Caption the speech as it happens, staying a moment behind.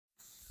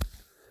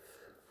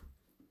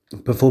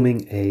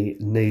Performing a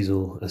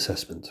nasal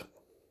assessment.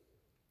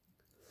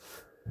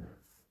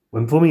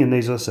 When performing a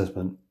nasal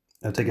assessment,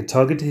 I'll take a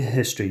targeted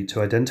history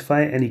to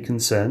identify any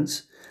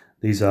concerns.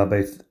 These are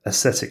both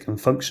aesthetic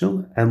and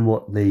functional, and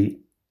what the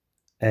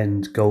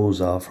end goals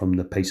are from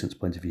the patient's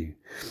point of view.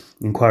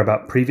 Inquire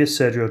about previous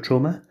surgery or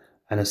trauma,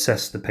 and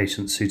assess the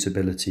patient's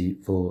suitability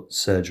for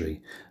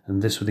surgery.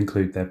 And this would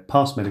include their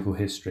past medical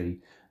history,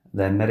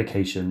 their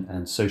medication,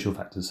 and social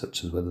factors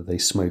such as whether they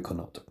smoke or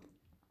not.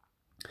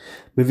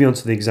 Moving on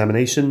to the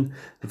examination,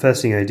 the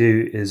first thing I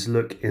do is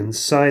look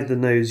inside the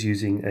nose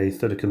using a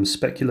Thuddicum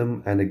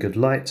speculum and a good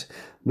light,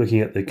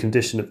 looking at the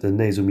condition of the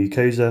nasal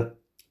mucosa,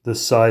 the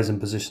size and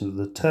position of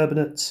the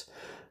turbinates,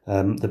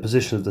 the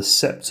position of the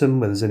septum,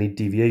 whether there's any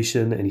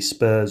deviation, any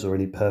spurs or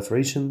any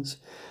perforations,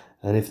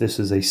 and if this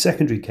is a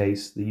secondary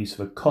case, the use of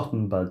a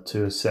cotton bud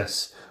to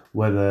assess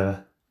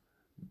whether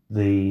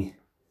the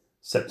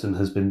septum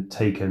has been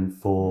taken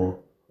for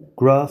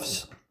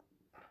grafts.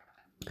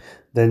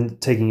 Then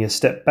taking a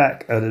step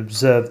back, I'd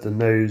observe the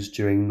nose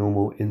during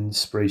normal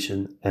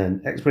inspiration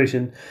and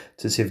expiration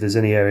to see if there's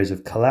any areas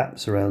of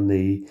collapse around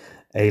the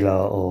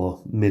alar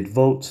or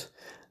mid-vault,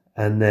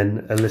 and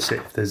then elicit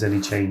if there's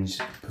any change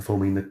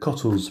performing the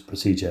Cottle's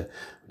procedure,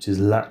 which is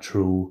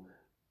lateral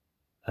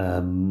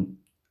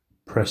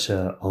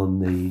pressure on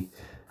the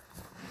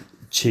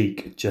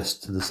cheek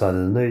just to the side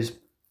of the nose.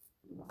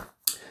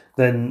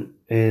 Then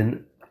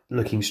in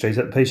looking straight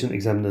at the patient,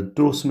 examine the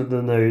dorsum of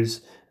the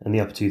nose and the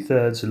upper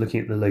 2/3, so looking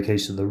at the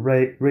location of the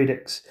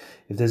radix,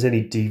 if there's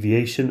any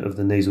deviation of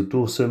the nasal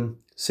dorsum,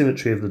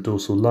 symmetry of the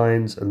dorsal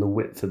lines and the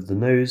width of the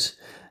nose,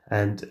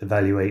 and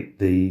evaluate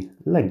the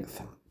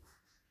length.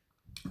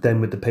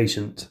 Then with the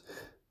patient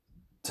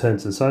turned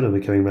to the side, or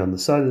we're coming around the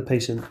side of the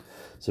patient,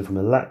 so from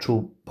a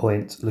lateral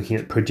point, looking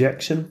at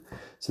projection,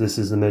 so this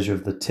is the measure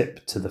of the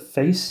tip to the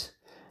face,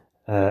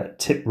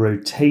 tip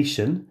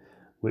rotation,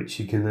 which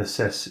you can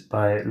assess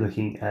by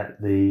looking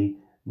at the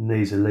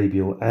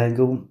nasolabial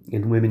angle.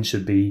 In women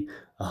should be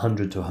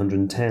 100 to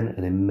 110,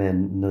 and in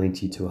men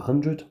 90 to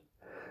 100.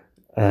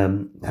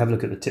 Have a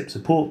look at the tip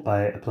support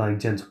by applying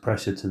gentle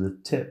pressure to the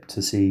tip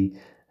to see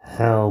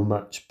how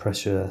much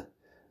pressure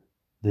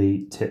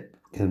the tip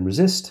can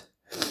resist,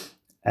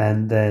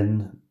 and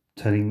then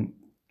turning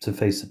to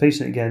face the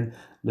patient again,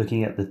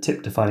 looking at the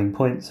tip defining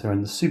points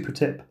around the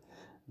supratip,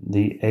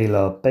 the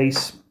alar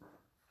base,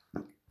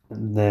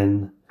 and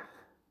then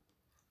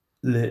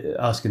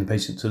asking the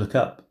patient to look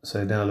up.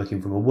 So now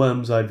looking from a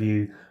worm's eye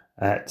view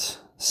at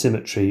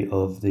symmetry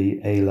of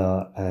the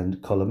alar and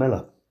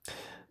columella.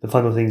 The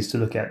final thing is to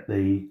look at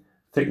the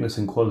thickness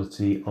and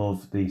quality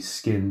of the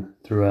skin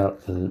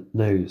throughout the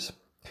nose.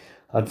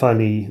 I'd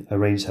finally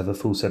arrange to have a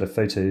full set of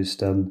photos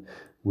done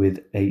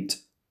with 8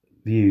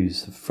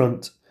 views: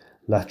 front,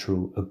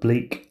 lateral,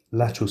 oblique,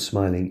 lateral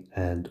smiling,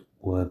 and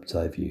worm's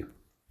eye view.